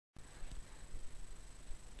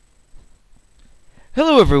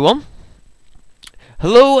Hello everyone.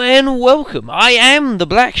 Hello and welcome. I am the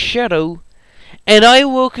Black Shadow, and I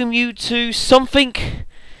welcome you to something,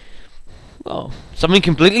 well, something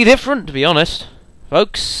completely different, to be honest.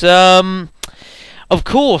 Folks, of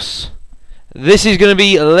course, this is going to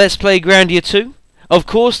be Let's Play Grandia 2. Of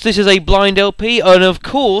course, this is a blind LP, and of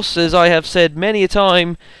course, as I have said many a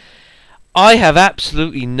time, I have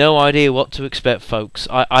absolutely no idea what to expect, folks.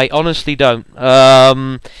 I honestly don't.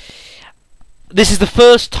 This is the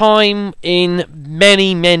first time in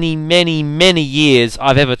many years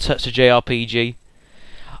I've ever touched a JRPG.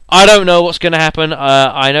 I don't know what's going to happen.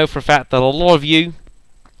 I know for a fact that a lot of you,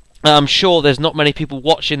 I'm sure there's not many people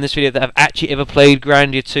watching this video that have actually ever played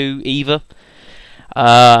Grandia 2 either.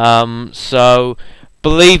 So,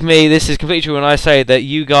 believe me, this is completely true when I say that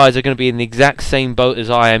you guys are going to be in the exact same boat as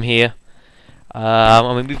I am here.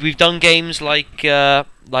 I mean, we've done games like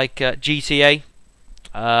GTA.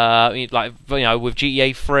 Like, you know, with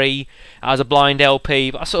GTA 3 as a blind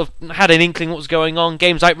LP, but I sort of had an inkling what was going on.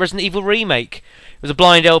 Games like Resident Evil Remake, it was a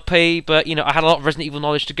blind LP, but you know, I had a lot of Resident Evil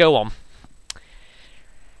knowledge to go on.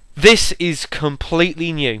 This is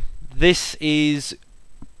completely new. This is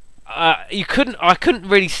I couldn't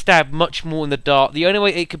really stab much more in the dark. The only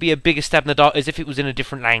way it could be a bigger stab in the dark is if it was in a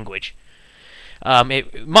different language.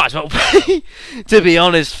 It might as well be, to be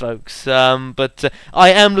honest, folks. But I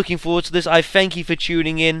am looking forward to this. I thank you for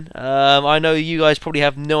tuning in. I know you guys probably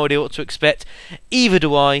have no idea what to expect. Either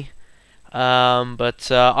do I.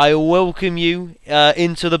 But I welcome you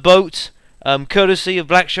into the boat, courtesy of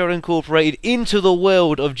Black Shadow Incorporated, into the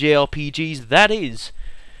world of JRPGs. That is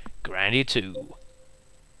Grandia 2.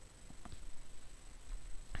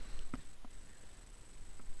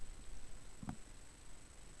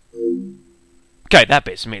 Okay, that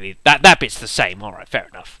bit's immediately that bit's the same. All right, fair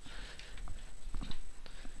enough.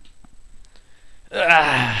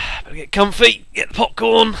 Better get comfy, get the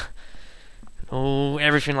popcorn, oh,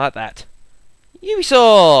 everything like that.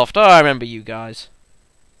 Ubisoft, I remember you guys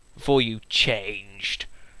before you changed.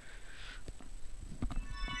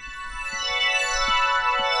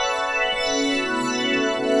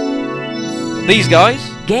 These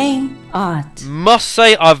guys, Game Art. Must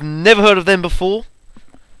say I've never heard of them before.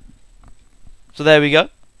 So there we go.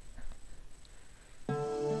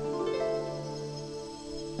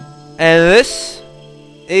 And this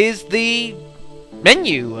is the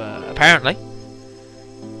menu, apparently.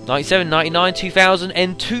 97, 99, 2000,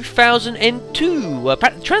 and 2002.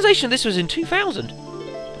 Translation of this was in 2000.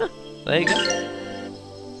 Huh, there you go.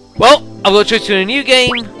 Well, I've got to choose between a new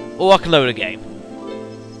game, or I can load a game.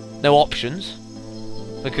 No options.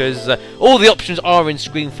 Because all the options are in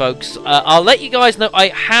screen, folks. I'll let you guys know I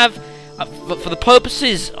have... for the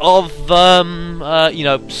purposes of you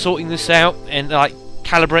know, sorting this out and like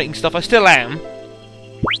calibrating stuff, I still am.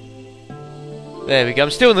 There we go.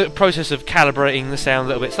 I'm still in the process of calibrating the sound a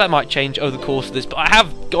little bit, so that might change over the course of this. But I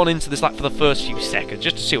have gone into this like for the first few seconds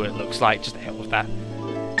just to see what it looks like, just to help with that.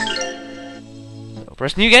 So I'll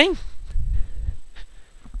press new game.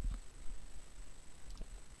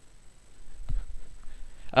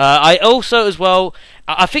 I also, as well,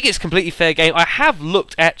 I think it's completely fair game. I have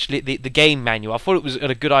looked, actually, at the game manual. I thought it was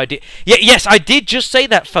a good idea. Yes, I did just say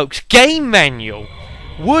that, folks. Game manual.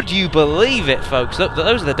 Would you believe it, folks?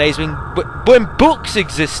 Those are the days when books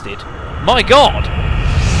existed. My God.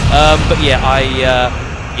 But yeah,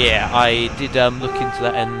 I did look into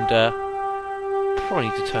that, and probably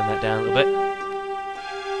need to turn that down a little bit.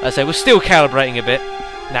 As I say, we're still calibrating a bit,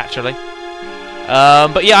 naturally.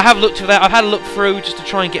 But yeah, I have looked at that. I've had a look through just to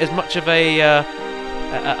try and get as much of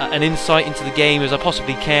an insight into the game as I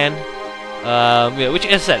possibly can. Yeah, which,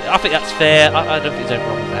 as I said, I think that's fair. I don't think there's anything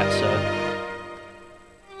wrong with that. So,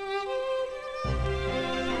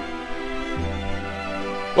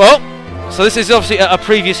 well, so this is obviously a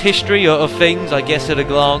previous history of things, I guess, at a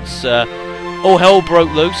glance. All hell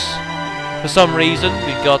broke loose for some reason.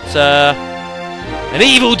 We've got an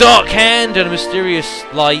evil dark hand and a mysterious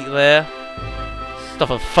light there. Stuff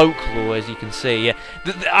of folklore, as you can see. Yeah.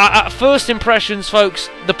 At first impressions, folks,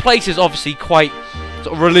 the place is obviously quite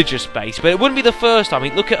sort of religious based, but it wouldn't be the first time. I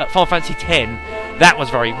mean, look at Final Fantasy X. That was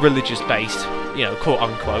very religious based, you know, quote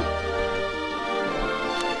unquote.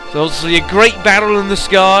 So obviously a great battle in the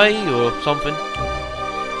sky or something.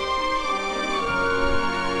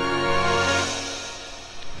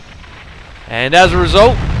 And as a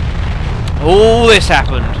result, all this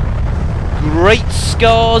happened. Great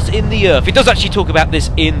scars in the earth. It does actually talk about this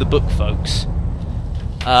in the book, folks.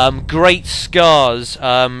 Great scars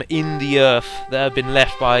in the earth that have been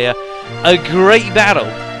left by a great battle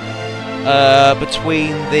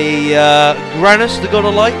between the Granas, the god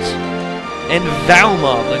of light, and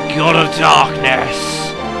Valmar, the God of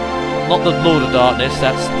Darkness. Not the Lord of Darkness,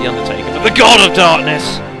 that's the Undertaker, but the God of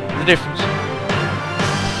Darkness. The difference.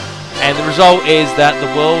 And the result is that the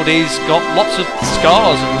world is got lots of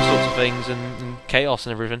scars and all sorts of things, and chaos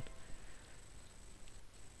and everything.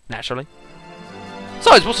 Naturally.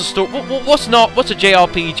 So, what's a story? What's a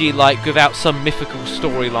JRPG like without some mythical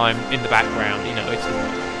storyline in the background? You know,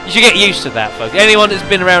 you should get used to that, folks. Anyone that's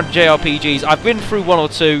been around JRPGs, I've been through one or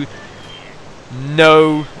two.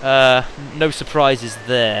 No surprises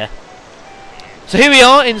there. So here we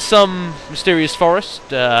are in some mysterious forest.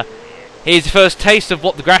 Here's the first taste of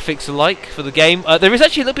what the graphics are like for the game. There is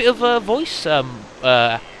actually a little bit of voice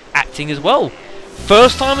acting as well.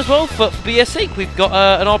 First time as well for BSC. We've got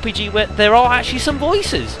an RPG where there are actually some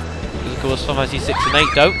voices. Because of course Final Fantasy 6 and 8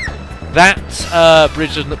 don't. That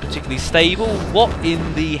bridge doesn't look particularly stable. What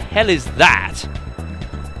in the hell is that?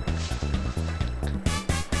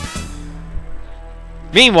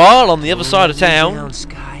 Meanwhile, on the other side of town,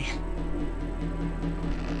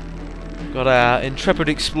 got our intrepid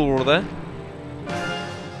explorer there.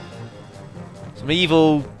 Some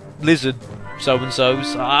evil lizard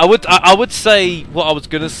so-and-sos. I would say what I was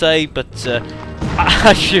gonna say, but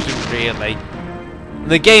I shouldn't really.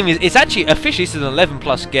 The game it's actually officially an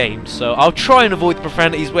 11+ game, so I'll try and avoid the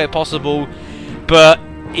profanities where possible. But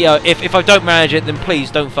you know, if I don't manage it, then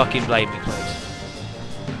please don't fucking blame me, please.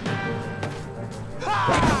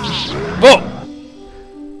 Whoa!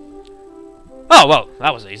 Oh well,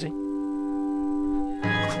 that was easy.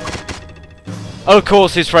 Of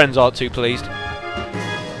course, his friends aren't too pleased.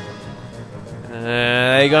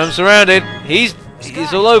 There you go, I'm surrounded. He's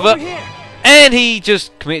all over. And he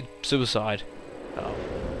just committed suicide. Oh.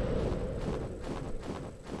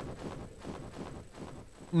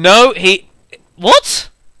 No, he... What?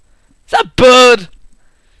 Is that a bird?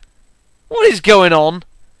 What is going on?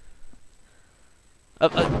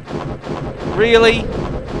 Really?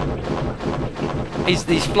 He's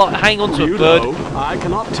hanging on to a bird. I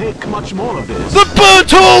cannot take much more of this. The bird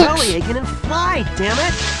talks! Belly aching and fly, damn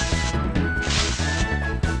it!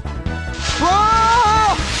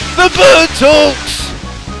 Whoa! The bird talks!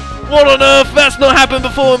 What on earth? That's not happened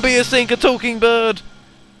before in BSC, a talking bird.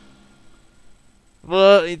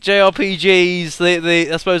 Well, JRPGs,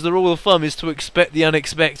 I suppose the rule of thumb is to expect the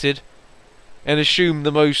unexpected and assume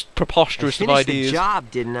the most preposterous of ideas. I finished the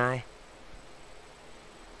job, didn't I?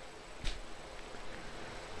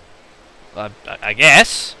 I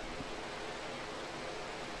guess.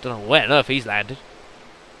 Don't know where on earth he's landed.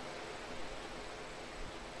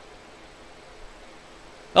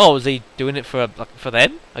 Oh, is he doing it for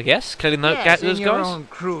them? I guess killing those guys. In your own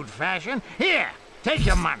crude fashion. Here, take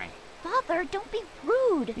your money. Father, don't be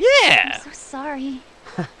rude. Yeah. I'm so sorry.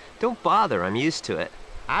 Don't bother, I'm used to it.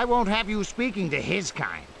 I won't have you speaking to his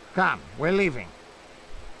kind. Come, we're leaving.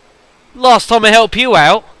 Last time I help you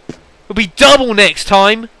out, it'll be double next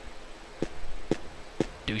time.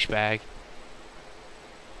 Douchebag.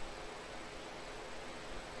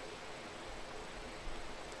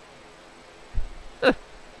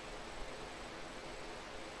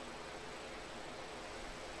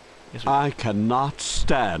 I cannot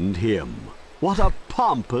stand him. What a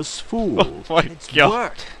pompous fool. Oh my It's God.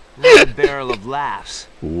 work, not a barrel of laughs.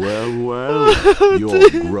 Well, well, you're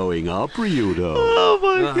growing up, Ryudo. Oh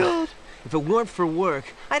my God. If it weren't for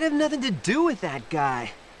work, I'd have nothing to do with that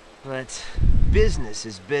guy. But business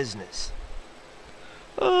is business.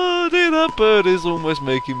 Oh dear, that bird is almost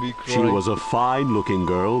making me cry. She was a fine-looking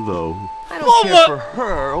girl, though. I don't care for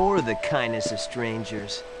her or the kindness of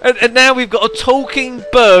strangers. And now we've got a talking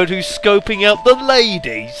bird who's scoping out the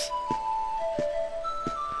ladies.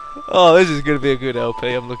 Oh, this is going to be a good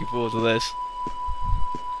LP. I'm looking forward to this.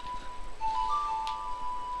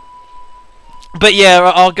 But yeah,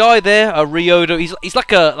 our guy there, Ryodo, he's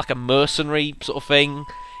like a mercenary sort of thing.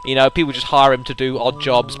 You know, people just hire him to do odd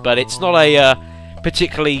jobs, but it's not a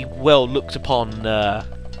particularly well looked upon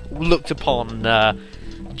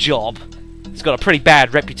job. It's got a pretty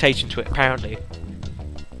bad reputation to it, apparently.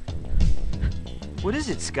 What is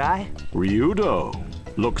it, Sky? Ryudo,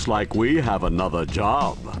 looks like we have another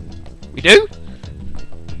job. We do?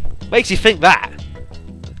 Makes you think that.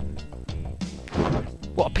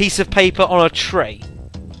 What, a piece of paper on a tray?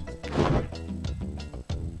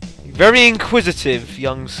 Very inquisitive,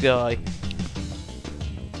 young Sky.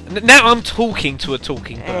 Now I'm talking to a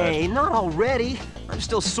talking bird. Hey, not already. I'm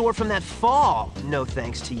still sore from that fall. No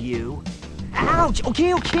thanks to you. Ouch!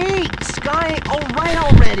 Okay, okay! Sky ain't alright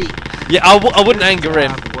already! Yeah, I wouldn't anger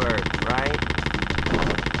him. Word, right?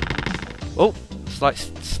 Oh, slight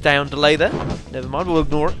sound delay there. Never mind, we'll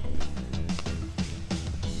ignore it.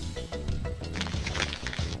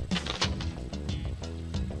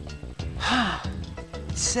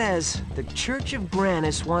 says the Church of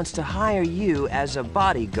Granas wants to hire you as a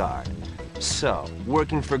bodyguard. So,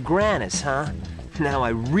 working for Granas, huh? Now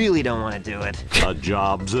I really don't want to do it. A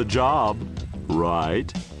job's a job, right?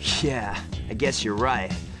 Yeah, I guess you're right.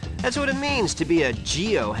 That's what it means to be a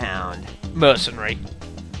geohound. Mercenary.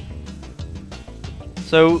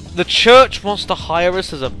 So, the church wants to hire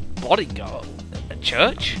us as a bodyguard. A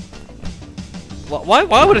church?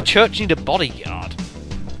 Why would a church need a bodyguard?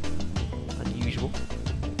 Unusual.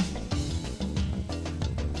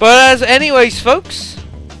 But anyways, folks,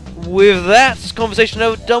 with that conversation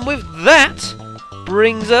over, done with, that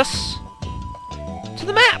brings us to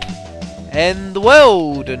the map and the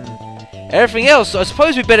world and everything else. So I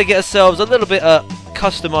suppose we better get ourselves a little bit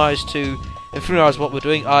customized to familiarize what we're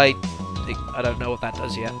doing. I don't know what that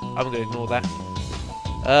does yet. I'm going to ignore that.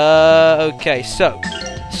 Okay, so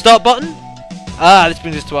start button. This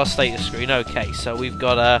brings us to our status screen. Okay, so we've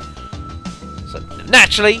got so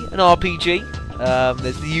naturally an RPG.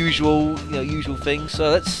 There's the usual, usual things. So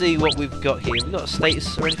let's see what we've got here. We've got a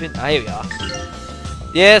status or anything. Here we are.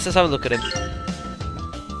 Yes, let's have a look at him.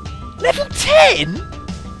 Level 10?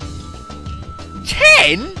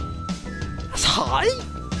 10? That's high.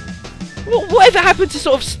 Whatever happened to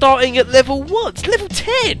sort of starting at level 1? It's level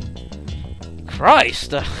 10.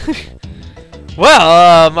 Christ.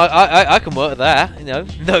 Well, I can work with that.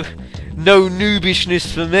 No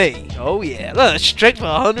noobishness for me. Oh yeah, look, strength for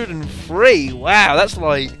 103. Wow, that's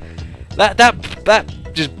like that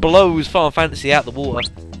just blows Final Fantasy out the water.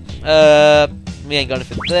 We ain't got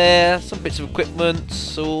anything there. Some bits of equipment,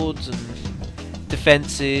 swords and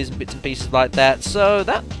defenses and bits and pieces like that. So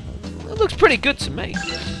that looks pretty good to me.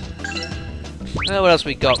 What else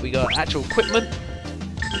we got? We got actual equipment.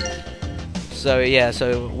 So yeah,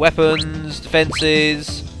 so weapons,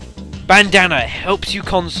 defenses. Bandana helps you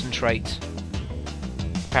concentrate.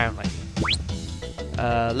 Apparently.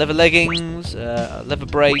 Leather leggings, leather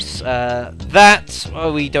brace.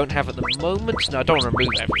 That we don't have at the moment. No, I don't want to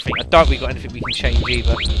remove everything. I doubt we got anything we can change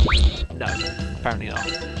either. No, apparently not.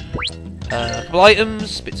 A couple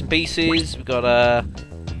items, bits and pieces. We've got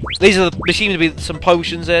these are there seem to be some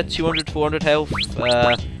potions there. 200, 400 health.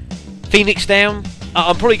 Phoenix down.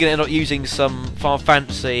 I'm probably going to end up using some Final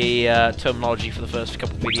Fantasy terminology for the first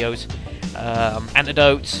couple of videos.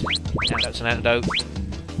 Antidotes. Antidote's an antidote.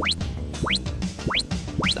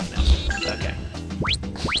 Nothing else. Okay.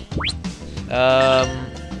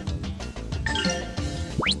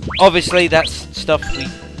 Obviously, that's stuff we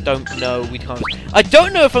don't know. We can't. I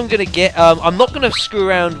don't know if I'm going to get. I'm not going to screw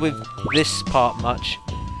around with this part much.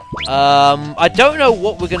 I don't know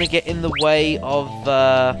what we're going to get in the way of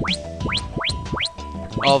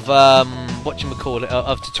whatchamacallit,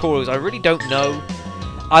 of tutorials. I really don't know.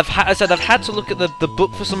 I've had to look at the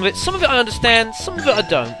book for some of it. Some of it I understand, some of it I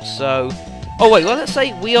don't. So, oh wait, well let's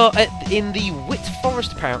say we are in the Wit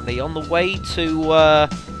Forest apparently, on the way to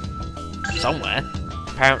somewhere.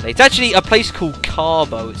 Apparently, it's actually a place called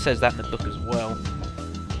Carbo. It says that in the book as well.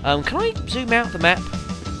 Can I zoom out the map?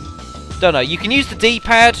 Don't know. You can use the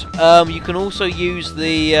D-pad. You can also use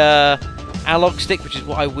the analog stick, which is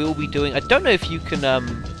what I will be doing. I don't know if you can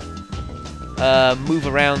move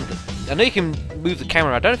around. I know you can move the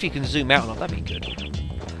camera. I don't know if you can zoom out or not. That'd be good.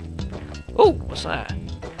 Oh, what's that?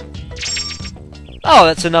 Oh,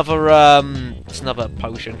 that's another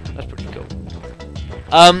potion. That's pretty cool.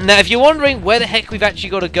 Now, if you're wondering where the heck we've actually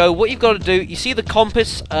got to go, what you've got to do, you see the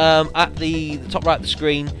compass at the top right of the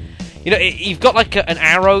screen. You've got like an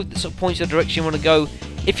arrow that sort of points in the direction you want to go.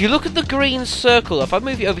 If you look at the green circle, if I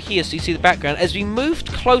move it over here so you see the background, as we moved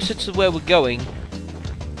closer to where we're going,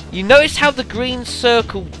 you notice how the green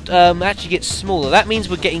circle actually gets smaller. That means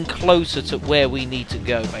we're getting closer to where we need to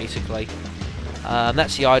go, basically.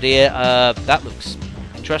 That's the idea. That looks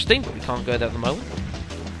interesting, but we can't go there at the moment.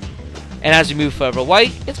 And as you move further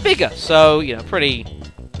away, it's bigger. So, pretty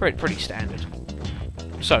standard.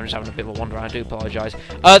 Sorry, I'm just having a bit of a wander around. I do apologise.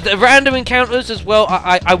 The random encounters as well.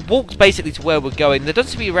 I walked basically to where we're going. There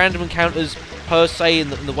doesn't seem to be random encounters per se in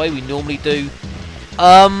the way we normally do.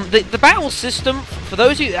 The battle system, for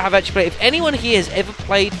those of you that have actually played, if anyone here has ever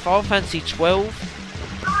played Final Fantasy 12,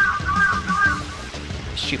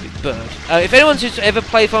 stupid bird. If anyone's who's ever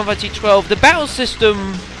played Final Fantasy 12, the battle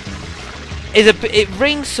system is it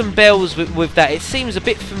rings some bells with that. It seems a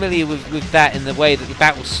bit familiar with that in the way that the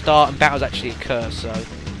battles start and battles actually occur. So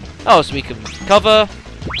we can cover.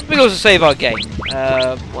 We can also save our game.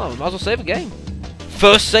 Well, we might as well save a game.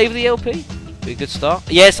 First save of the LP. Be a good start.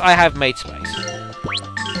 Yes, I have made space.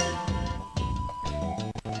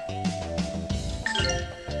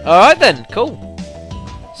 Alright then, cool.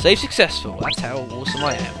 Save successful. That's how awesome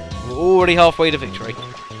I am. We're already halfway to victory.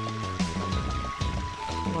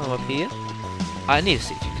 while I'm up here. I need to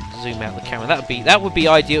see if you can zoom out the camera. That would be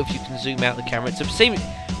ideal if you can zoom out the camera. It's seem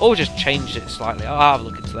or just change it slightly. I'll have a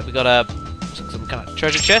look into that. We got some kind of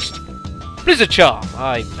treasure chest. Blizzard charm.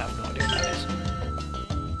 I have no idea what that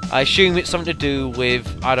is. I assume it's something to do with,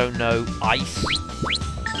 I don't know, ice.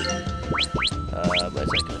 Where's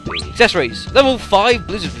that going to be? Accessories. Level 5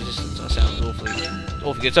 blizzard resistance. That sounds awfully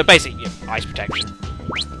good. So basically, yeah, ice protection.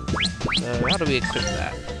 So how do we equip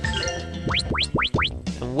that?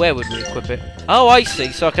 And where would we equip it? Oh, I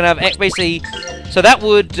see. So I can have basically. So that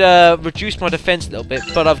would reduce my defense a little bit,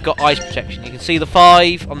 but I've got ice protection. You can see the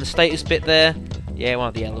 5 on the status bit there. Yeah, one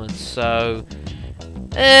of the elements. So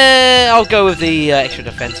I'll go with the extra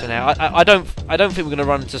defense for now. I don't think we're going to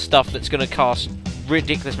run into stuff that's going to cast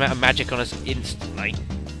ridiculous amount of magic on us instantly.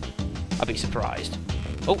 I'd be surprised.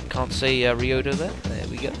 Oh, can't see Ryoda there. There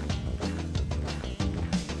we go.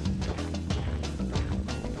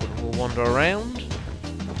 We'll wander around.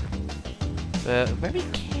 Very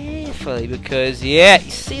carefully, because, yeah,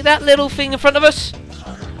 you see that little thing in front of us?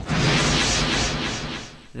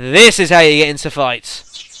 This is how you get into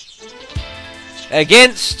fights.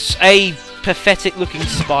 Against a pathetic-looking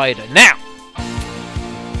spider. Now,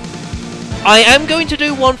 I am going to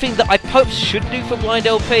do one thing that I perhaps should do for Blind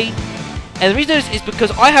LP, and the reason is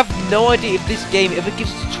because I have no idea if this game ever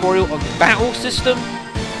gives a tutorial on the battle system.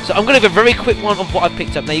 So I'm going to give a very quick one of what I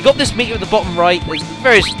picked up. Now, you've got this meter at the bottom right. There's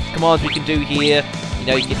various commands we can do here. You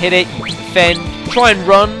know, you can hit it, you can defend, try and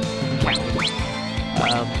run.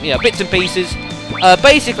 You know, bits and pieces.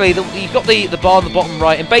 Basically, you've got the bar on the bottom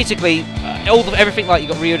right, and basically, everything, like,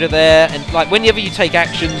 you've got Ryoda there, and, like, whenever you take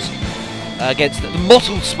actions against the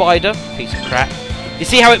mottled spider, piece of crap, you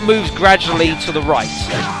see how it moves gradually to the right.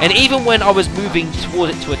 And even when I was moving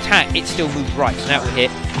towards it to attack, it still moved right. So now we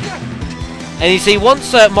hit. And you see,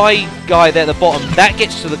 once my guy there at the bottom, that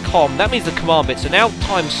gets to the comm, that means the command bit. So now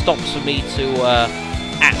time stops for me to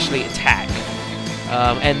actually attack.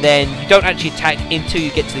 And then you don't actually attack until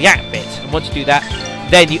you get to the act bit. And once you do that,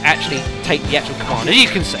 then you actually take the actual command. As you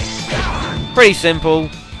can see, pretty simple.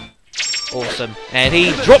 Awesome. And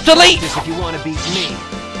he dropped a leaf! If you want to beat me.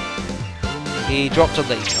 He dropped a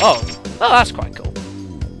leaf. Oh, that's quite cool.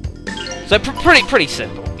 So pretty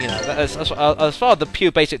simple. You know, as far as the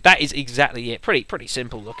pure basic, that is exactly it. Pretty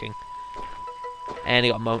simple looking. And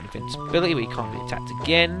he got a moment of invincibility, but he can't be attacked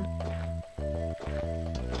again.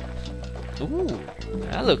 Ooh,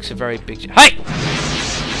 that looks a very big. Hey!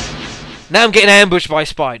 Now I'm getting ambushed by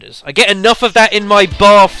spiders. I get enough of that in my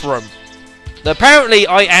bathroom. Apparently,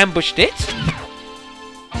 I ambushed it.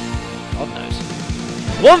 God knows.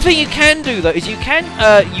 One thing you can do though is you can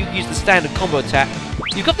you use the standard combo attack.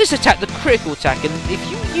 You've got this attack, the critical attack, and if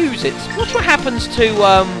you use it, watch what happens to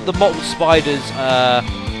the mottled spider's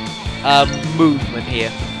movement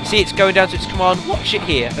here. You see it's going down to its command. Watch it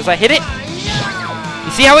here as I hit it.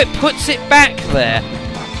 You see how it puts it back there?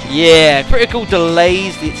 Yeah, critical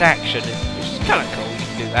delays its action, which is kind of cool. You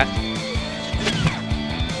can do that.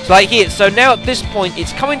 It's like here. So now at this point,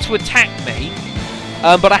 it's coming to attack me,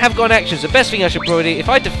 but I have got actions. The best thing I should probably do, if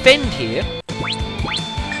I defend here.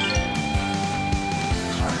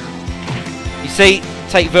 See,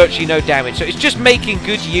 take virtually no damage. So it's just making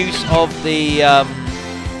good use of the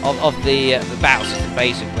battle system.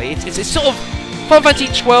 Basically, it's sort of Final Fantasy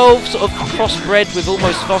 12 sort of crossbred with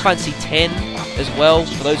almost Final Fantasy 10 as well.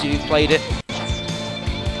 For those of you who've played it,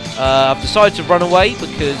 I've decided to run away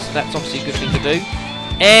because that's obviously a good thing to do.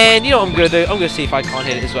 And you know what I'm going to do? I'm going to see if I can't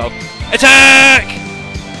hit it as well. Attack!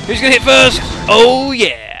 Who's going to hit first? Oh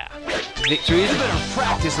yeah! Victory is a bit of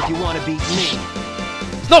Practice if you want to beat me.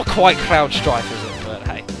 not quite Cloud Strife, is it? But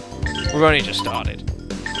hey, we've only just started.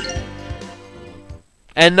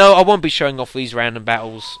 And no, I won't be showing off these random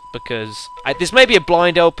battles because this may be a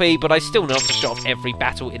blind LP, but I still know how to show off every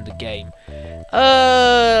battle in the game.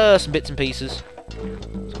 Some bits and pieces,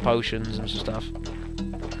 some potions and some stuff.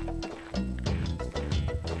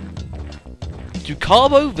 To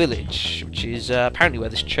Carbo Village, which is apparently where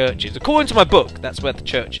this church is. According to my book, that's where the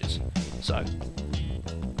church is. So.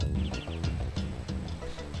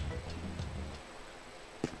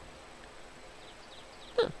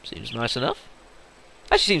 Seems nice enough.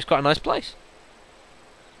 Actually seems quite a nice place.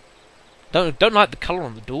 Don't like the colour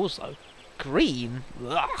on the doors though. Green?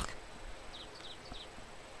 Ugh.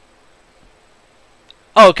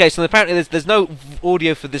 Oh, okay, so apparently there's no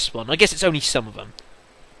audio for this one. I guess it's only some of them.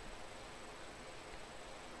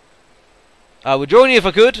 Would join you if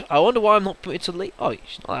I could. I wonder why I'm not permitted to leave. Oh,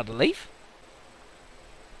 she's not allowed to leave?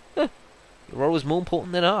 Huh. Your role is more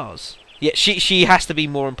important than ours. Yeah, she has to be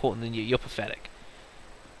more important than you. You're pathetic.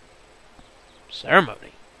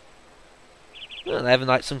 Ceremony. They're having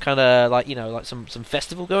like some kind of like like some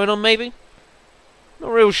festival going on maybe.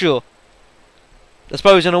 Not real sure. I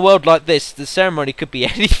suppose in a world like this, the ceremony could be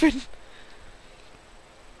anything.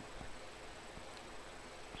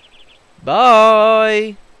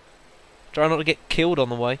 Bye. Try not to get killed on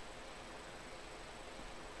the way.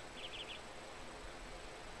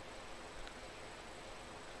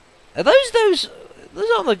 Are those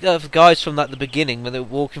aren't the guys from the beginning when they were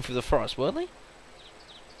walking through the forest, weren't they?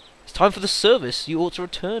 It's time for the service. You ought to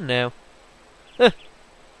return now. Huh.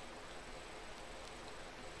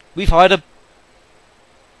 We've hired a...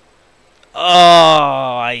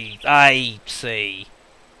 Oh, I see.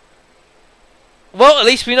 Well, at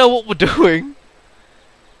least we know what we're doing.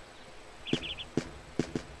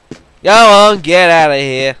 Go on, get out of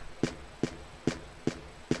here.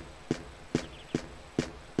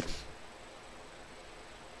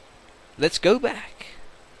 Let's go back.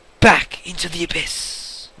 Back into the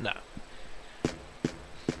abyss. No.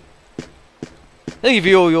 Thank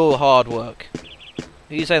you for all your hard work.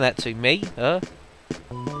 Who are you saying that to? Me? Huh?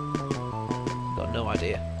 Got no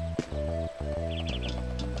idea.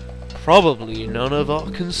 Probably none of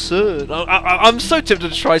our concern. I'm so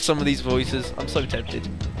tempted to try some of these voices. I'm so tempted.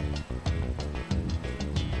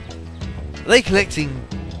 Are they collecting...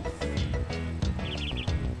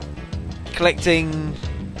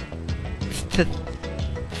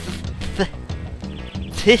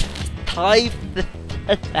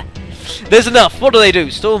 There's enough. What do?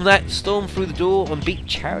 Storm through the door and beat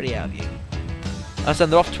charity out of you. I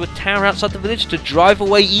understand they're off to a tower outside the village to drive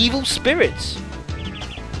away evil spirits.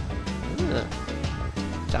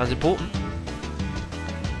 Sounds important.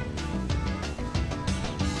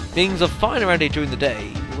 Things are fine around here during the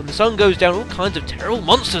day, but when the sun goes down, all kinds of terrible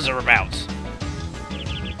monsters are about.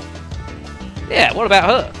 Yeah, what about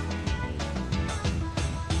her?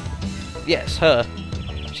 Yes, her.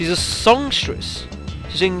 She's a songstress.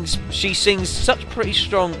 She sings such pretty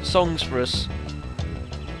strong songs for us.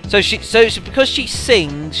 So because she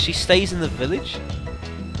sings, she stays in the village?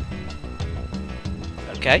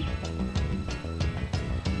 Okay.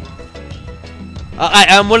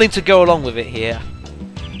 I'm willing to go along with it here.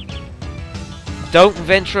 Don't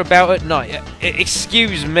venture about at night.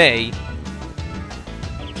 Excuse me.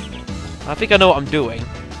 I think I know what I'm doing.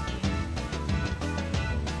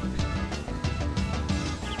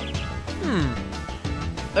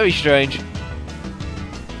 Very strange.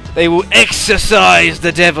 They will exorcise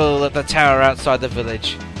the devil at the tower outside the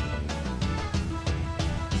village.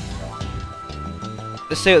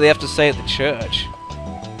 Let's see what they have to say at the church.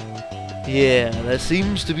 Yeah, there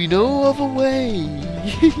seems to be no other way.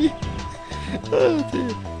 Oh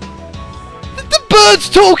dear. The bird's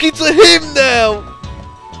talking to him now!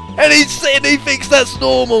 And he's saying he thinks that's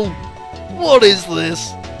normal. What is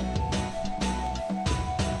this?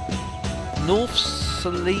 North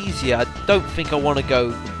Silesia. I don't think I want to go.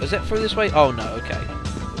 Is that through this way? Oh no, okay.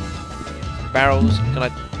 Barrels. Can I...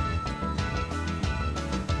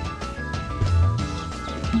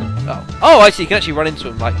 Oh, I see. You can actually run into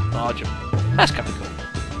them, like, large them. That's kind of cool.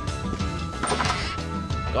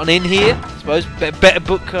 Got an inn here. I suppose. Better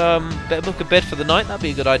book a bed for the night. That'd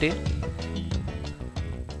be a good idea.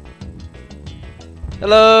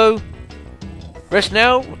 Hello. Rest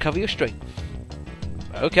now. Recover your strength.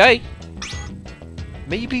 Okay.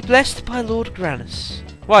 May you be blessed by Lord Granas.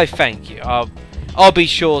 Why, thank you. I'll be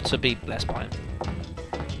sure to be blessed by him.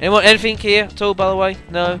 Anything here at all, by the way?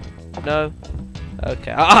 No? No?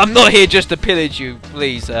 Okay. I'm not here just to pillage you.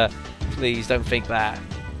 Please, please don't think that.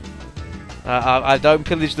 I don't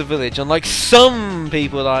pillage the village. Unlike some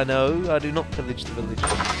people I know, I do not pillage the village.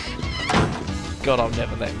 God, I'll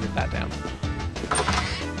never let him live that down.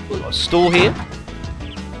 We've got a store here.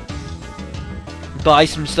 Buy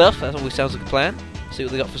some stuff. That always sounds like a plan. See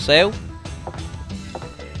what they got for sale.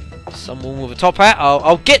 Someone with a top hat.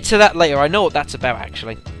 I'll get to that later. I know what that's about,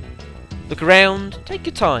 actually. Look around. Take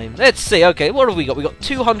your time. Let's see. Okay, what have we got? We got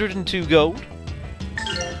 202 gold.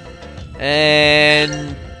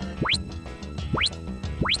 And...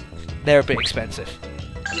 they're a bit expensive.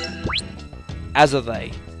 As are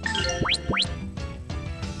they.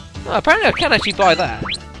 Oh, apparently I can actually buy that.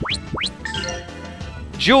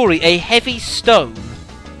 Jewelry. A heavy stone.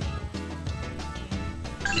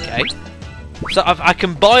 Okay. So I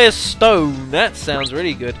can buy a stone. That sounds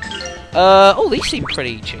really good. Oh, these seem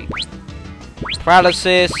pretty cheap.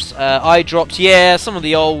 Paralysis, eye drops. Yeah, some of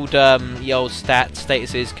the old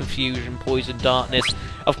statuses, confusion, poison, darkness.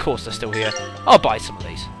 Of course, they're still here. I'll buy some of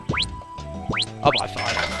these. I'll buy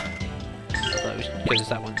 5 of those because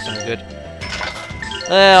that one's so good.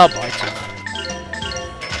 I'll buy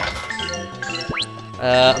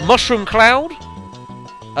 2. Mushroom cloud.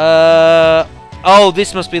 Oh,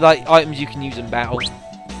 this must be like items you can use in battle.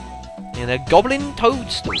 And a goblin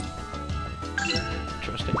toadstool.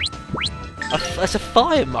 Interesting. That's a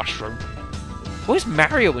fire mushroom. Where's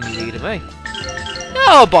Mario when you need him, eh?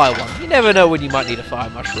 I'll buy one. You never know when you might need a fire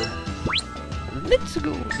mushroom. Let's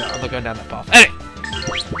go. No, I'm not going down that path. Anyway.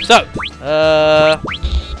 So,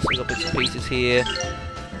 we've got bits and pieces here.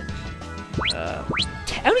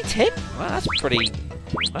 Only 10? Wow, that's pretty.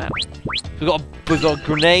 Wow. We've got a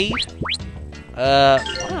grenade.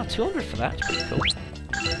 Wow, 200 for that. That's pretty cool.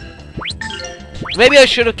 Maybe I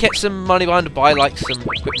should have kept some money behind to buy like some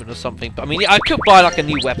equipment or something. But I mean, I could buy like a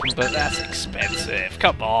new weapon, but that's expensive.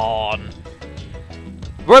 Come on.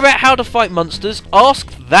 Worry about how to fight monsters?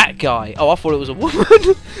 Ask that guy. Oh, I thought it was a woman. I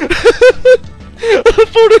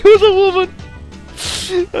thought it was a woman.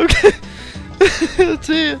 Okay. Oh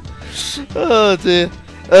dear. Oh dear.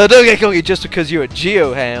 Don't get cocky just because you're a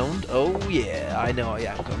geohound. Oh yeah, I know I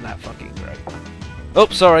am. I'm that fucking great. Oh,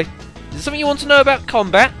 sorry. Is there something you want to know about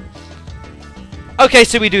combat? Okay,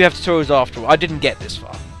 so we do have tutorials after all. I didn't get this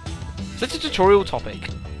far. So it's a tutorial topic.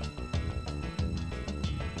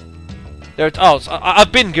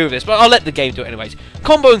 I've been good with this, but I'll let the game do it anyways.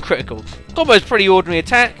 Combo and critical. Combo is pretty ordinary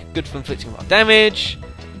attack, good for inflicting a lot of damage.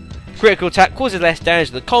 Critical attack causes less damage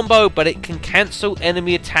than the combo, but it can cancel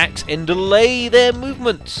enemy attacks and delay their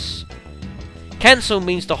movements. Cancel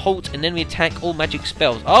means to halt an enemy attack or magic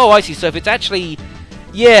spells. Oh, I see. So if it's actually,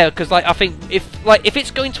 yeah, because like I think if it's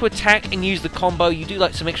going to attack and use the combo, you do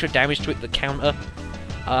like some extra damage to it, the counter.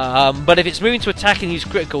 But if it's moving to attack and use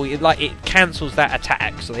critical, it cancels that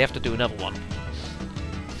attack, so they have to do another one.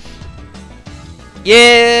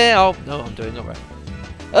 Yeah, oh no, I'm doing alright.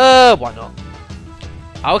 Why not?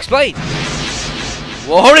 I'll explain.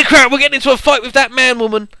 Well, holy crap, we're getting into a fight with that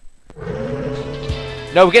man-woman.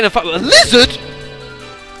 No, we're getting a fight with a lizard.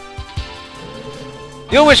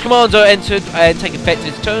 The on which commands are entered and take effect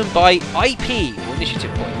in turn by IP, or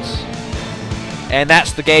initiative points. And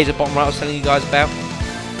that's the gauge at the bottom right I was telling you guys about.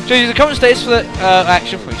 Shows you the current status for the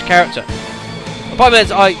action for each character. Apart from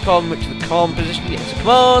its icon, which is the command position, you get to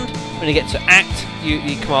command. When you get to act,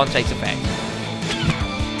 the command takes effect.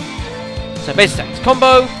 So base attack is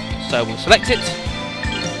combo, so we'll select it,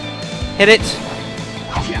 hit it,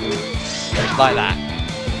 like that.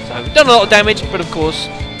 So we've done a lot of damage, but of course,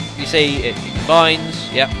 you see it combines,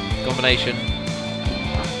 yep, combination.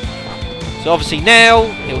 So obviously now,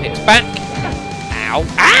 he'll hit us back. Ow,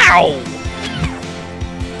 ow!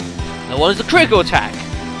 The one is the critical attack.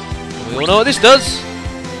 And we all know what this does.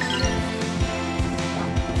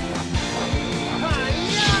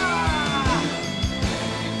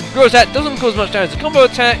 Critical attack doesn't cause much damage as a combo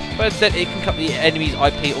attack, but instead it can cut the enemy's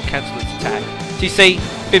IP or cancel its attack. So you see,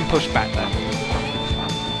 been pushed back there.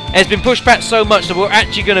 And it's been pushed back so much that we're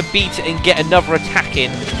actually going to beat it and get another attack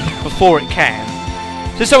in before it can.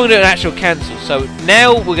 So it's going to do an actual cancel. So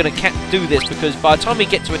now we're going to do this because by the time we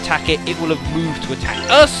get to attack it, it will have moved to attack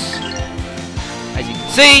us. As you can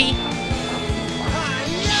see.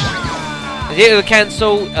 As you hit the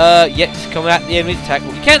cancel, yes, coming out the enemy's attack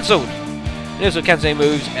will be cancelled. Also cancelling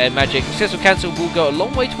moves and magic. Successful cancel will go a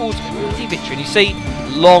long way towards easy victory. And you see,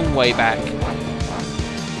 long way back.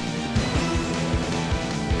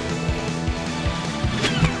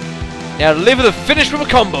 Now deliver the finish from a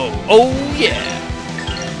combo. Oh yeah.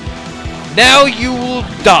 Now you will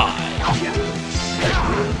die.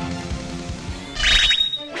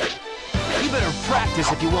 You better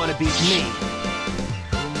practice if you want to beat me.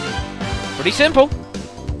 Pretty simple.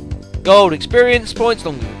 Gold experience points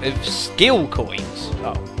along with skill coins.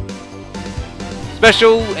 Oh.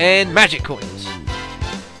 Special and magic coins.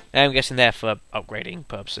 And I'm guessing they're for upgrading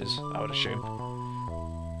purposes, I would assume.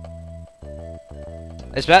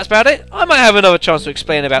 That's about it. I might have another chance to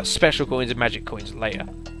explain about special coins and magic coins later.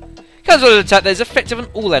 Cancel an attack that is effective on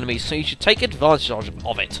all enemies, so you should take advantage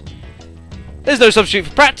of it. There's no substitute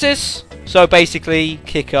for practice, so basically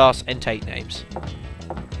kick ass and take names.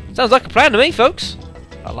 Sounds like a plan to me, folks.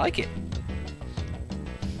 I like it.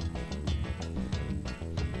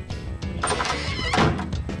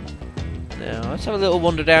 Now let's have a little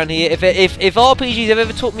wander down here. If RPGs have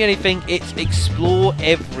ever taught me anything, it's explore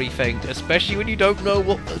everything, especially when you don't know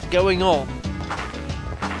what's going on.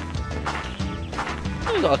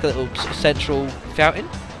 We've got like a little central fountain.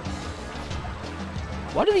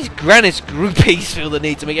 Why do these Granas groupies feel the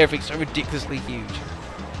need to make everything so ridiculously huge?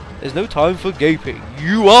 There's no time for gaping.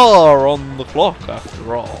 You are on the clock,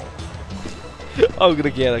 after all. I'm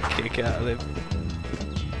gonna get a kick out of him.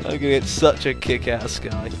 I'm gonna get such a kick out of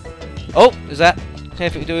Sky. Oh, is that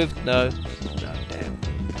anything to do with? No. No, damn.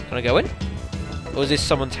 Can I go in? Or is this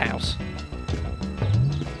someone's house?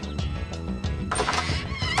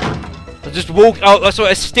 just walk. Oh, that's why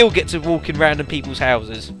I still get to walk in random people's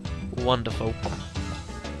houses. Wonderful.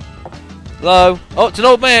 Hello? Oh, it's an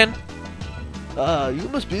old man. Ah, you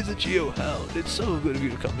must be the geohound. It's so good of you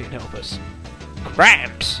to come here and help us.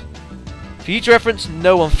 Cramps! For future reference,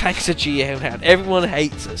 no one thanks a geohound. Everyone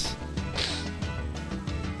hates us.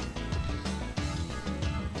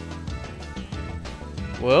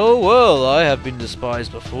 Well, well, I have been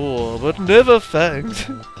despised before, but never thanked.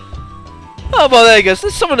 Oh, well, there you go. So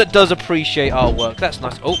there's someone that does appreciate our work. That's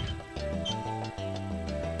nice. Oh.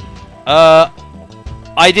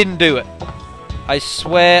 I didn't do it. I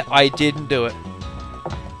swear I didn't do it.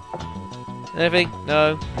 Anything?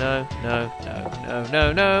 No, no, no, no,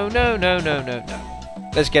 no, no, no, no, no, no,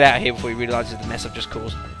 no. Let's get out of here before he realises the mess I've just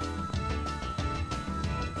caused.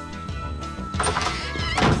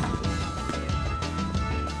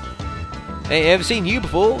 Hey, ever seen you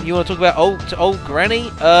before? You want to talk about old granny?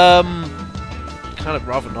 Kind of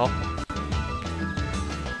rather not.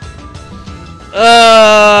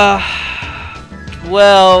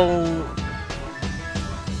 Well,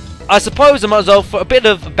 I suppose I might as well, for a bit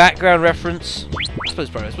of background reference. I suppose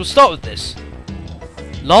progress. We'll start with this.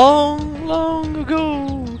 Long, long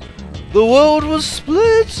ago, the world was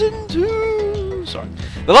split in two. Sorry.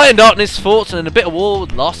 The light and darkness fought, and a bit of war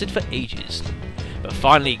lasted for ages. But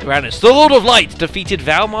finally, Granas, the Lord of Light, defeated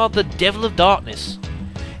Valmar, the Devil of Darkness.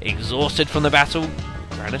 Exhausted from the battle,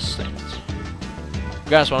 Granas slept.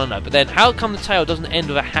 Granas want to know, but then how come the tale doesn't end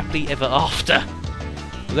with a happily ever after?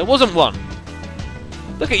 Well, there wasn't one.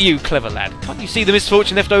 Look at you, clever lad. Can't you see the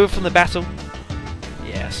misfortune left over from the battle?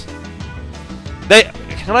 Yes.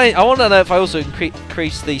 I want to know if I also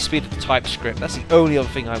increase the speed of the TypeScript. That's the only other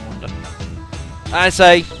thing I wonder. I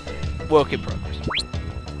say, work in progress.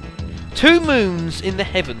 2 moons in the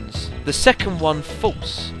heavens, the second one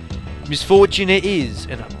false. Misfortune it is,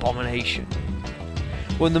 an abomination.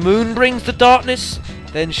 When the moon brings the darkness,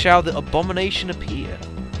 then shall the abomination appear.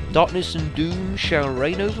 Darkness and doom shall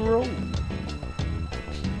reign over all.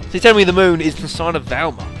 So you tell me the moon is the sign of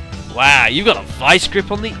Valmar. Wow, you've got a vice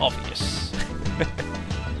grip on the obvious.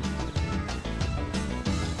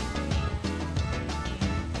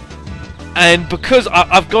 And because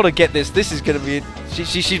I've got to get this is going to be...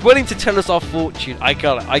 She's willing to tell us our fortune. I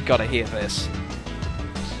gotta hear this.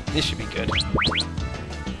 This should be good.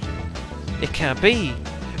 It can't be.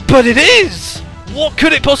 But it is! What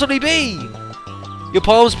could it possibly be? Your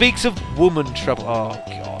palm speaks of woman trouble. Oh,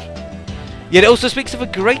 God. Yet it also speaks of a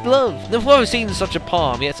great love. Never have I seen such a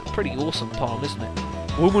palm. Yeah, it's a pretty awesome palm, isn't it?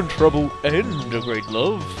 Woman trouble and a great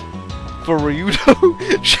love. For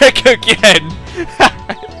Ryudo. Check again.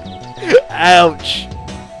 Ouch.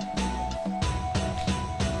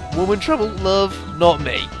 Woman trouble, love, not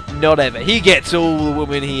me. Not ever. He gets all the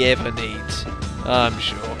women he ever needs. I'm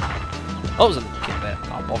sure. Oh, there's a little kid there.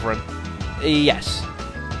 Not bothering. Yes.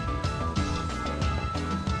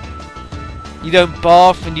 You don't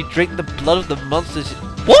bath and you drink the blood of the monsters.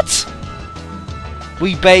 What?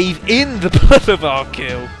 We bathe in the blood of our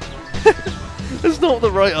kill. That's not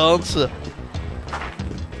the right answer.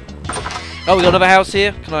 Oh, we got another house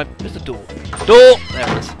here. Can I... Where's the door? Door! There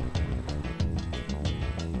it is.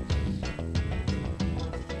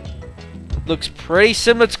 Looks pretty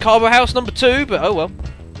similar to Carbo House number 2, but oh well.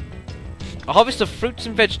 A harvest of fruits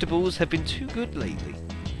and vegetables have been too good lately.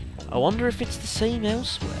 I wonder if it's the same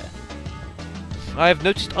elsewhere. I have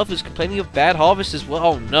noticed others complaining of bad harvest as well.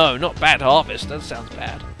 Oh no, not bad harvest. That sounds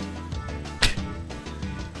bad.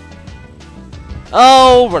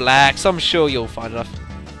 Oh, relax. I'm sure you'll find enough.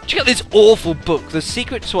 Check out this awful book, The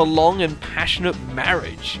Secret to a Long and Passionate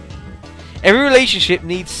Marriage. Every relationship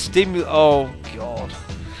needs stimulus. Oh, God.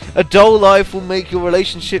 A dull life will make your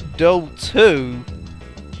relationship dull too.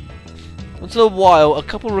 Once in a while, a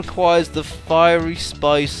couple requires the fiery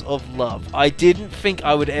spice of love. I didn't think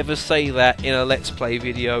I would ever say that in a Let's Play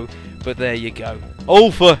video, but there you go.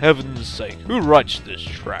 Oh, for heaven's sake, who writes this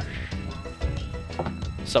trash?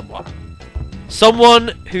 Someone. Someone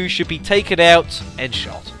who should be taken out and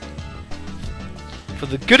shot. For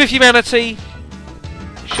the good of humanity,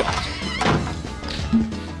 shot.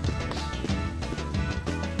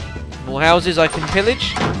 More houses I can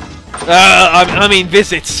pillage. I mean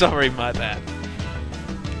visit, sorry, my bad.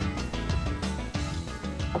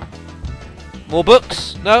 More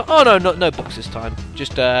books? No? Oh no, no books this time.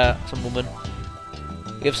 Just some woman.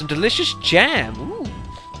 We have some delicious jam. Ooh.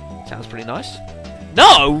 Sounds pretty nice.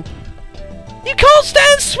 No! You can't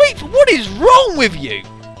stand sweet! What is wrong with you?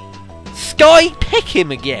 Sky, pick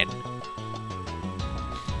him again.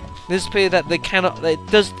 It does appear that they cannot. It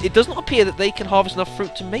does not appear that they can harvest enough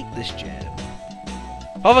fruit to make this jam.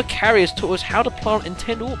 Other carriers taught us how to plant and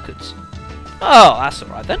tend orchids. Oh, that's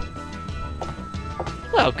alright then.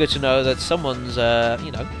 Well, good to know that someone's,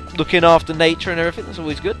 you know, looking after nature and everything. That's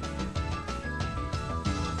always good.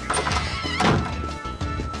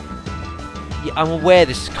 Yeah, I'm aware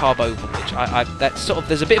this is Carbo Village. That's sort of,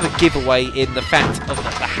 there's a bit of a giveaway in the fact of the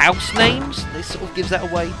house names. This sort of gives that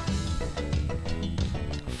away.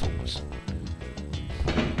 Fools.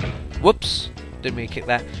 Whoops. Didn't mean to kick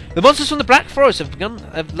that. The monsters from the Black Forest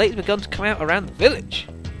have lately begun to come out around the village.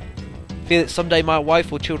 I fear that someday my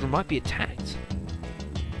wife or children might be attacked.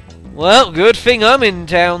 Well, good thing I'm in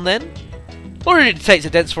town then. All it takes a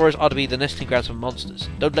dense forest are to be the nesting grounds for monsters.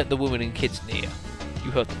 Don't let the women and kids near.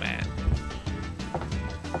 You heard the man.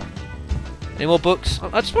 Any more books?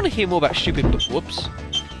 I just want to hear more about stupid books. Whoops.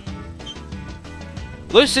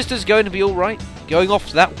 Those sisters going to be alright? Going off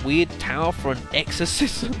to that weird tower for an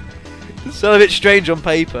exorcism? It sounds a bit strange on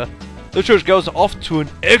paper. The church girls are off to an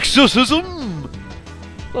exorcism!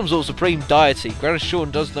 Some sort of supreme deity. Granas sure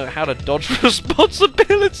does know how to dodge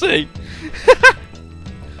responsibility!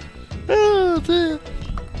 Oh dear.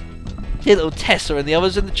 Dear little Tessa and the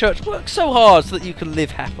others in the church work so hard so that you can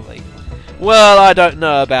live happily. Well, I don't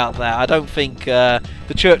know about that. I don't think the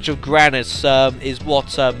Church of Granas is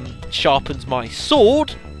what sharpens my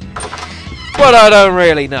sword. But I don't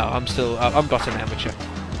really know. I'm got an amateur.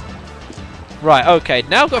 Right, okay.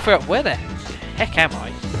 Now I've got to figure out where the heck am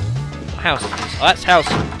I? What house is this? Oh, that's house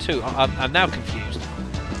 2. I'm now confused.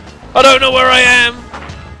 I don't know where I am!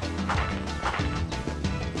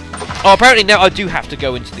 Oh, apparently now I do have to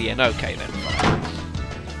go into the inn. Okay, then.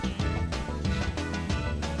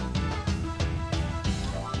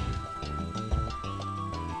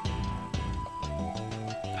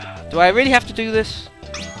 Do I really have to do this?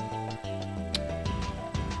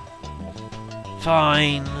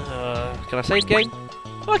 Fine. Can I save game?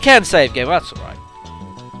 Oh, I can save game. That's alright.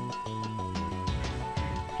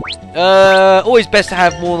 Always best to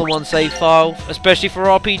have more than one save file, especially for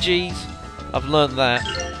RPGs. I've learned that.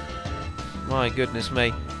 My goodness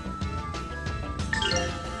me.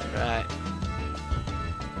 Right.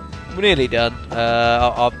 We're nearly done.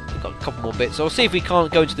 I've got a couple more bits. I'll see if we can't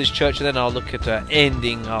go into this church, and then I'll look at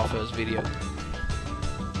ending our first video.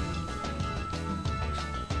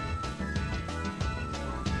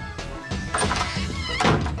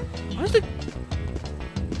 Why is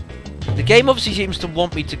the game obviously seems to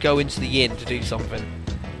want me to go into the inn to do something.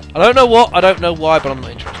 I don't know what, I don't know why, but I'm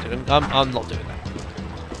not interested. I'm not doing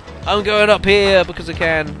that. I'm going up here because I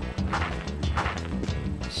can.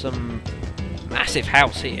 Some massive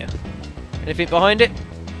house here. Anything behind it?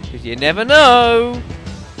 Because you never know.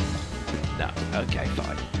 No. Okay,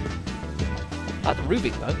 fine. I like the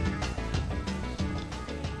roofing though.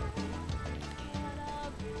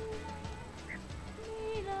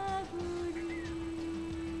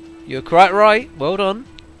 You're quite right. Well done.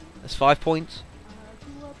 That's 5 points.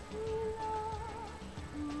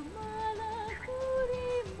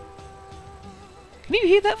 Can you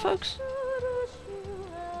hear that, folks?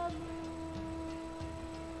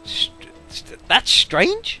 That's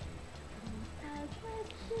strange.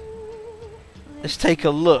 Let's take a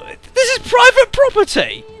look. This is private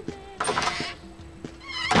property!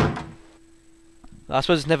 I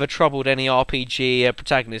suppose it's never troubled any RPG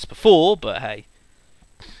protagonist before, but hey.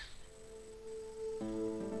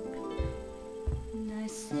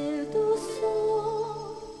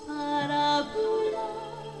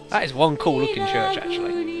 That is one cool looking church,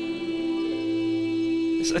 actually.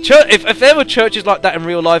 It's a church. If there were churches like that in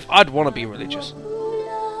real life, I'd want to be religious.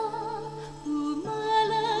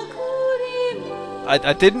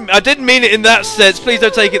 I didn't mean it in that sense. Please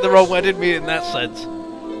don't take it the wrong way. I didn't mean it in that sense.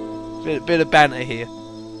 Bit of banter here.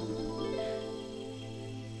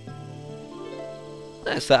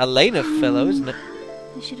 That's that Elena fellow, isn't it?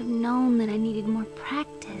 I should have known that I needed more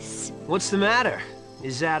practice. What's the matter?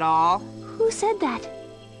 Is that all? Who said that?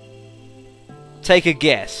 Take a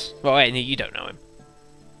guess. Well, wait, you don't know him.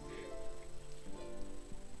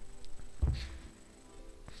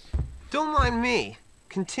 Don't mind me.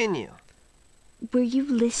 Continue. Were you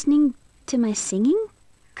listening to my singing?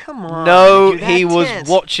 Come on. No, you're that he was tense.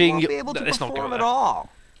 watching. Won't be able to Let's not go perform there. at all.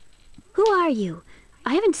 Who are you?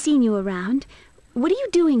 I haven't seen you around. What are you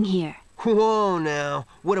doing here? Whoa, now.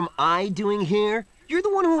 What am I doing here? You're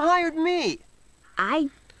the one who hired me. I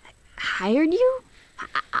hired you?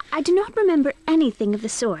 I do not remember anything of the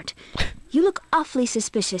sort. You look awfully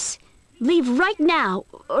suspicious. Leave right now,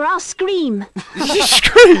 or I'll scream.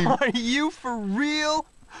 Scream! Are you for real?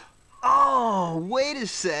 Oh, wait a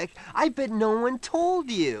sec. I bet no one told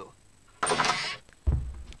you.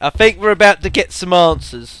 I think we're about to get some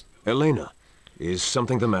answers. Elena, is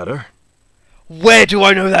something the matter? Where do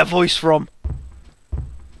I know that voice from?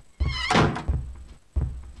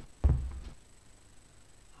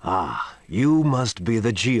 Ah, you must be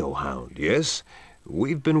the Geohound, yes?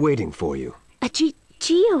 We've been waiting for you. A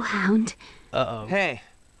geohound? Uh-oh. Hey,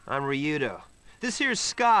 I'm Ryudo. This here's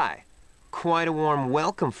Sky. Quite a warm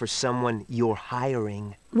welcome for someone you're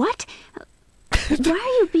hiring. What? Why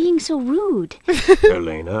are you being so rude?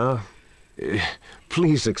 Elena,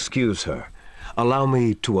 please excuse her. Allow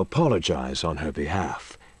me to apologize on her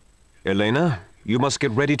behalf. Elena, you must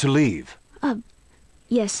get ready to leave.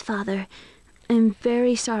 Yes, Father. I'm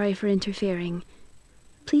very sorry for interfering.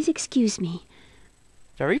 Please excuse me.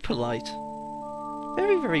 Very polite.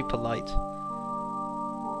 Very, very polite.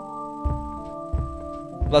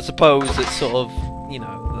 Well, I suppose it's sort of, you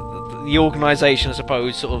know, the organisation, I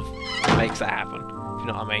suppose, sort of makes that happen. If you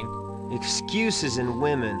know what I mean. Excuses in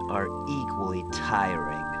women are equally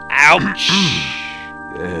tiring. Ouch!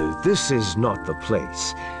 This is not the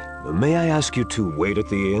place. May I ask you to wait at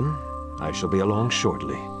the inn? I shall be along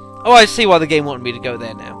shortly. Oh, I see why the game wanted me to go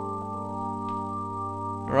there now.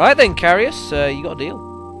 Alright then, Carius, you got a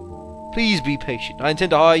deal. Please be patient. I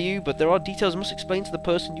intend to hire you, but there are details I must explain to the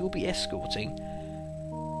person you will be escorting.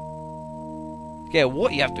 Yeah,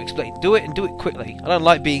 what you have to explain. Do it and do it quickly. I don't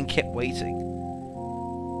like being kept waiting.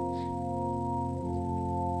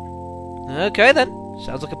 Okay then.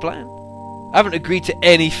 Sounds like a plan. I haven't agreed to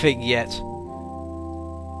anything yet.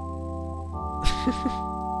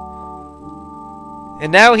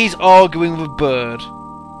 And now he's arguing with Bird.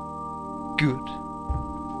 Good.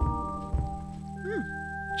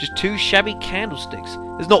 Just 2 shabby candlesticks.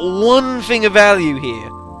 There's not one thing of value here.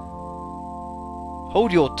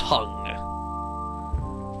 Hold your tongue.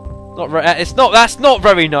 That's not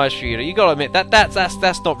very nice, Rita. You gotta admit that's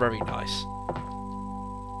not very nice.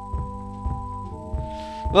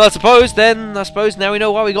 Well, I suppose now we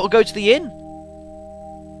know why we got to go to the inn.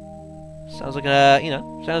 Sounds like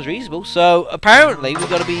sounds reasonable. So apparently we're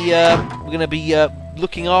gonna be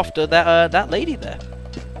looking after that lady there.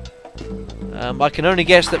 I can only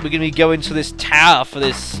guess that we're gonna be going to this tower for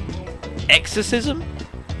this exorcism.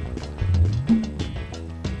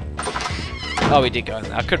 Oh, we did go in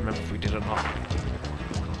there. I couldn't remember if we did or not.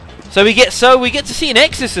 So we get to see an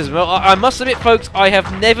exorcism. I must admit, folks, I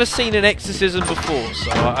have never seen an exorcism before,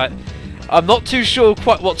 so I'm not too sure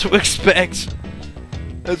quite what to expect.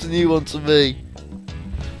 That's a new one to me.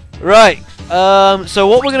 Right. So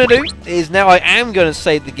what we're gonna do is now I am gonna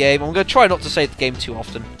save the game. I'm gonna try not to save the game too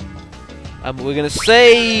often. We're gonna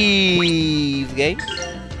save the game.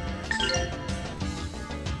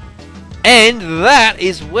 And that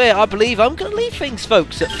is where I believe I'm going to leave things,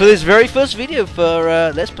 folks, for this very first video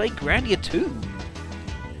for Let's Play Grandia 2.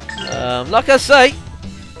 Like I say,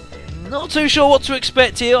 not too sure what to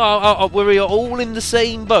expect here. We're all in the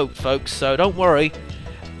same boat, folks, so don't worry.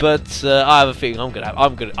 But I have a feeling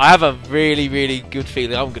I have a really, really good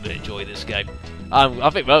feeling I'm going to enjoy this game.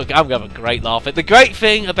 I think I'm going to have a great laugh. The great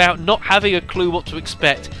thing about not having a clue what to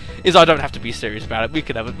expect is I don't have to be serious about it. We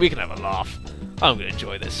can have a laugh. I'm going to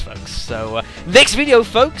enjoy this, folks. So, next video,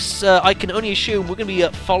 folks, I can only assume we're going to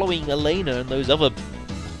be following Elena and those other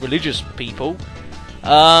religious people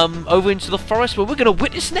over into the forest where we're going to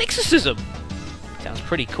witness an exorcism. Sounds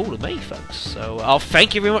pretty cool to me, folks. So, I'll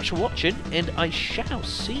thank you very much for watching, and I shall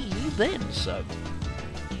see you then. So,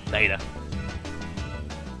 later.